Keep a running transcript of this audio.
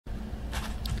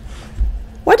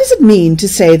What does it mean to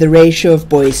say the ratio of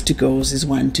boys to girls is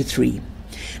 1 to 3?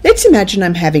 Let's imagine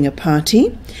I'm having a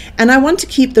party and I want to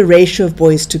keep the ratio of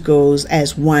boys to girls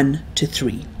as 1 to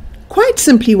 3. Quite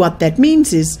simply what that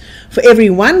means is for every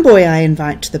one boy I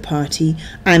invite to the party,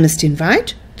 I must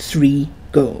invite 3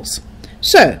 girls.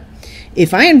 So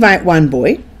if I invite one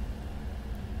boy,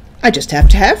 I just have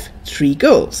to have 3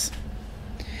 girls.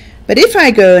 But if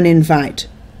I go and invite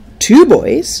 2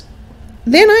 boys,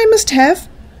 then I must have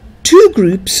 2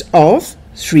 groups of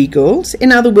 3 girls.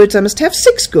 In other words, I must have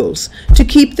 6 girls to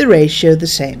keep the ratio the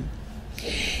same.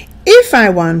 If I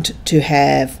want to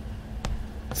have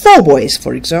 4 boys,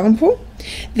 for example,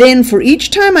 then for each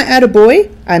time I add a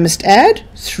boy, I must add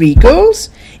 3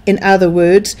 girls. In other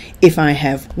words, if I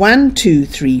have 1, 2,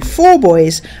 3, 4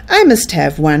 boys, I must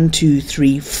have 1, 2,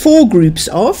 3, 4 groups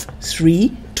of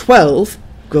 3, 12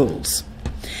 girls.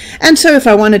 And so if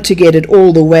I wanted to get it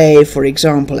all the way, for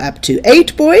example, up to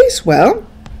 8 boys, well,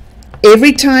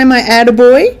 every time I add a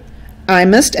boy, I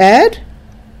must add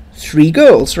 3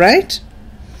 girls, right?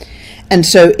 And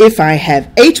so if I have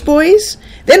 8 boys,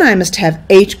 then I must have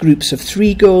 8 groups of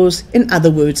 3 girls. In other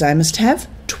words, I must have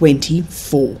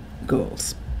 24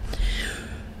 girls.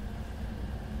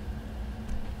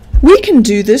 We can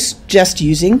do this just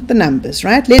using the numbers,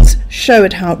 right? Let's show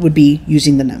it how it would be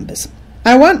using the numbers.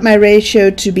 I want my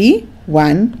ratio to be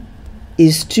 1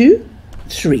 is to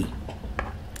 3.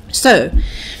 So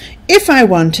if I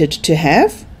wanted to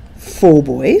have 4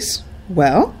 boys,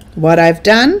 well, what I've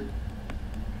done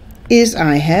is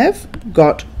I have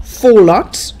got 4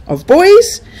 lots of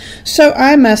boys, so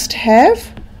I must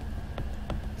have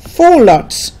 4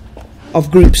 lots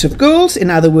of groups of girls. In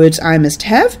other words, I must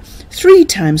have 3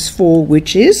 times 4,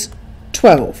 which is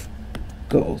 12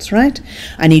 girls, right?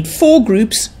 I need 4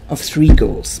 groups of 3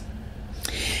 girls.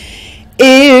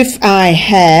 If I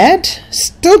had,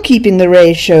 still keeping the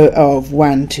ratio of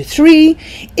 1 to 3,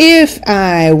 if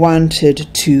I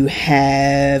wanted to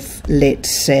have,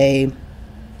 let's say,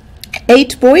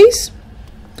 8 boys,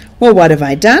 well, what have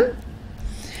I done?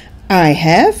 I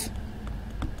have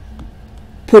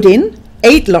put in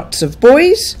 8 lots of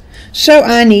boys, so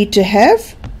I need to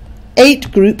have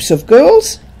 8 groups of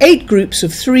girls. 8 groups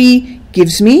of 3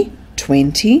 gives me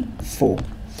 24.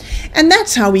 And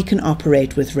that's how we can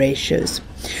operate with ratios.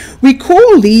 We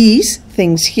call these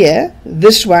things here,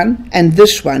 this one and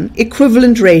this one,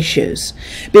 equivalent ratios,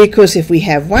 because if we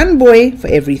have 1 boy for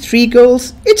every 3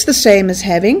 girls, it's the same as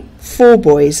having 4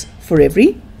 boys for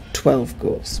every 12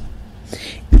 girls.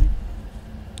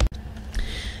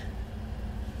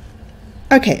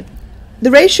 Okay,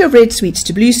 the ratio of red sweets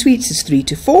to blue sweets is 3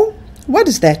 to 4. What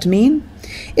does that mean?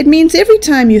 It means every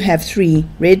time you have 3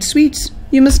 red sweets,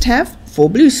 you must have 4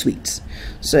 blue sweets.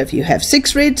 So if you have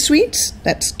 6 red sweets,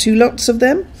 that's 2 lots of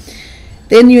them.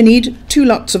 Then you need 2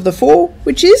 lots of the 4,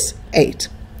 which is 8.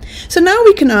 So now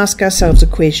we can ask ourselves a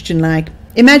question like,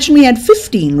 imagine we had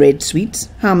 15 red sweets.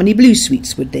 How many blue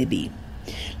sweets would there be?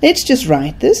 Let's just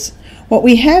write this. What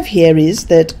we have here is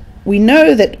that we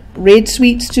know that red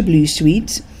sweets to blue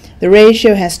sweets, the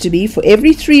ratio has to be for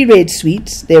every 3 red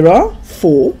sweets, there are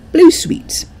 4 blue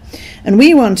sweets. And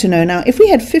we want to know now, if we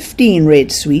had 15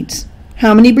 red sweets,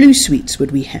 how many blue sweets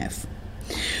would we have?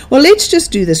 Well, let's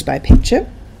just do this by picture.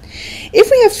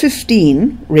 If we have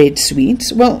 15 red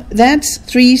sweets, well, that's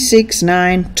 3, 6,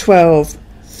 9, 12,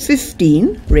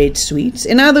 15 red sweets.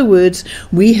 In other words,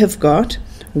 we have got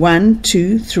 1,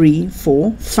 2, 3,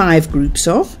 4, 5 groups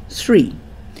of 3.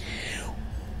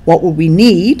 What will we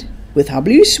need with our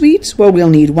blue sweets? Well, we'll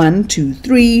need 1, 2,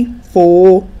 3,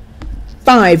 4,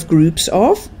 5 groups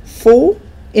of 4.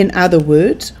 In other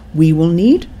words, we will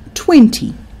need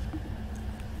 20.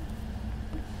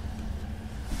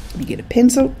 Let me get a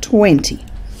pencil. 20.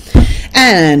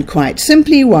 And quite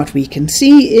simply, what we can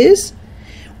see is,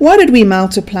 what did we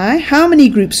multiply? How many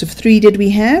groups of 3 did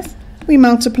we have? We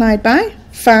multiplied by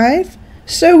 5.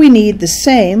 So we need the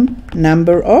same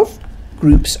number of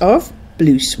groups of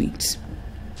blue sweets.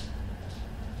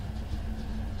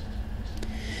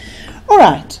 All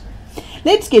right,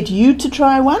 let's get you to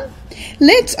try one.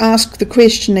 Let's ask the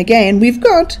question again. We've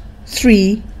got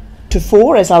 3 to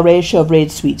 4 as our ratio of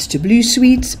red sweets to blue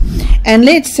sweets. And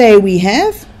let's say we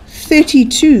have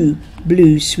 32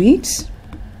 blue sweets.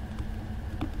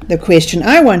 The question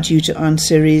I want you to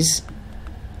answer is,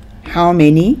 how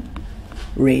many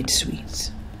red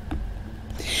sweets?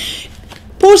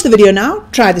 Pause the video now,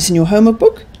 try this in your homework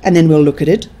book, and then we'll look at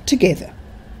it together.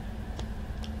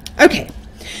 Okay,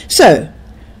 so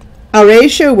our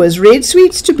ratio was red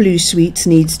sweets to blue sweets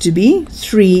needs to be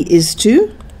 3 is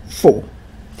to 4.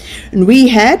 And we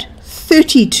had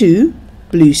 32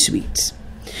 blue sweets.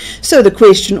 So the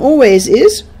question always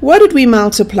is, what did we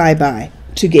multiply by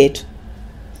to get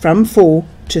from 4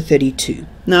 to 32?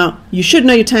 Now, you should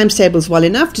know your times tables well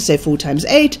enough to say 4 times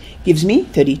 8 gives me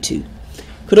 32.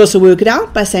 Could also work it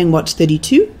out by saying what's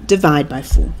 32? Divide by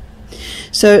 4.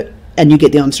 So, and you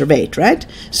get the answer of 8, right?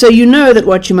 So you know that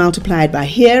what you multiplied by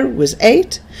here was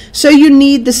 8. So you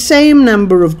need the same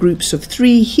number of groups of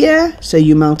 3 here. So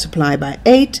you multiply by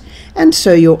 8. And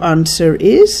so your answer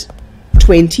is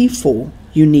 24.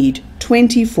 You need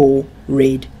 24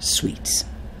 red sweets.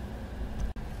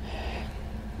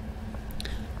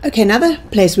 Okay, another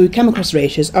place where we come across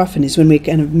ratios often is when we're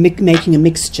kind of making a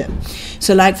mixture.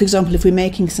 So like, for example, if we're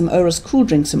making some Oros cool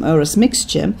drink, some Oros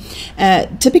mixture,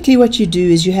 typically what you do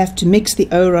is you have to mix the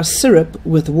Oros syrup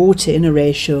with water in a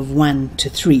ratio of 1 to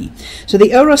 3. So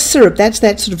the Oros syrup, that's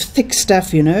that sort of thick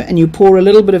stuff, you know, and you pour a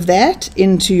little bit of that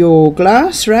into your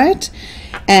glass, right?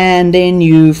 And then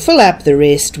you fill up the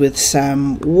rest with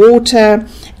some water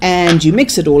and you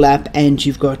mix it all up and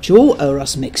you've got your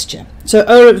Oros mixture. So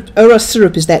Oros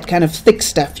syrup is that kind of thick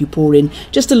stuff. You pour in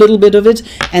just a little bit of it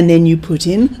and then you put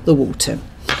in the water.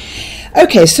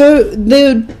 Okay, so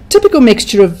the typical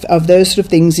mixture of those sort of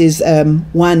things is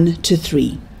 1 to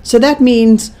 3. So that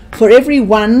means for every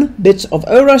 1 bit of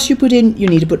Oros you put in, you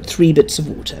need to put 3 bits of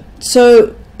water.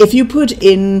 So if you put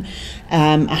in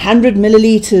 100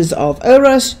 milliliters of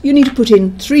Oros, you need to put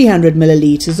in 300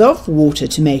 milliliters of water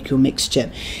to make your mixture.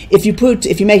 If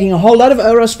you're making a whole lot of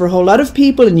Oros for a whole lot of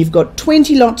people and you've got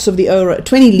 20 liters of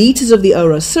the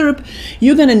Oros syrup,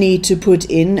 you're going to need to put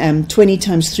in 20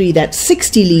 times 3, that's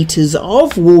 60 liters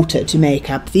of water to make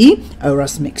up the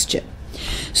Oros mixture.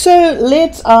 So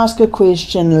let's ask a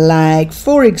question like,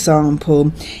 for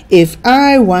example, if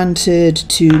I wanted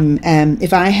to,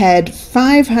 if I had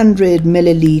 500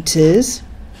 milliliters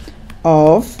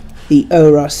of the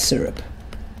Oros syrup,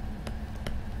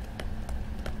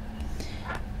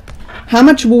 how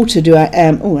much water do I,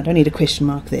 oh, I don't need a question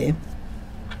mark there.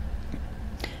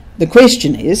 The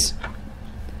question is,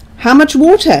 how much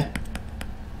water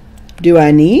do I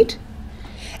need?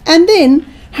 And then,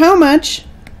 how much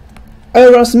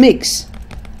Oros mixed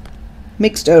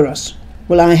Oros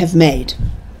will I have made?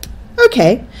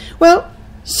 Okay, well,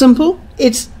 simple,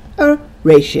 it's a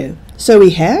ratio. So we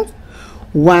have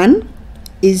 1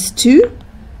 is to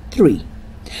 3.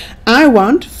 I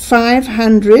want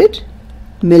 500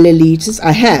 milliliters,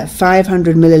 I have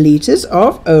 500 milliliters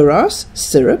of Oros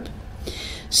syrup.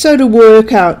 So to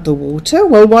work out the water,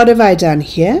 well, what have I done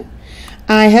here?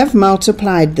 I have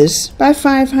multiplied this by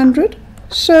 500.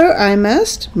 So I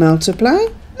must multiply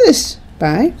this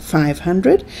by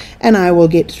 500 and I will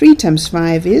get 3 times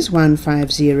 5 is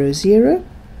 1500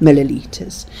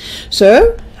 milliliters.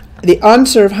 So the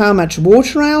answer of how much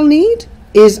water I'll need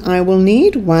is I will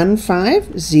need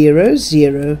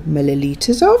 1500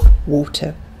 milliliters of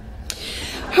water.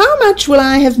 How much will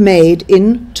I have made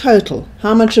in total?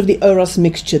 How much of the Oros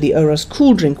mixture, the Oros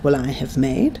cool drink, will I have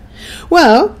made?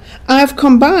 Well, I've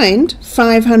combined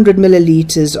 500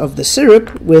 milliliters of the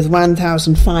syrup with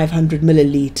 1500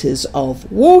 milliliters of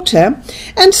water,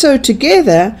 and so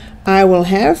together I will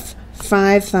have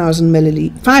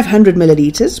 500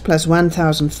 milliliters plus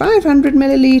 1500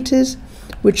 milliliters,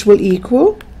 which will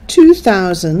equal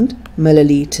 2000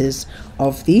 milliliters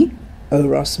of the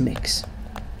Oros mix.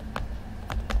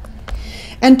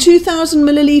 And 2000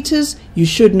 milliliters, you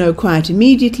should know quite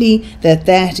immediately that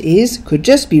could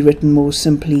just be written more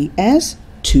simply as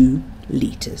 2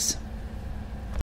 liters.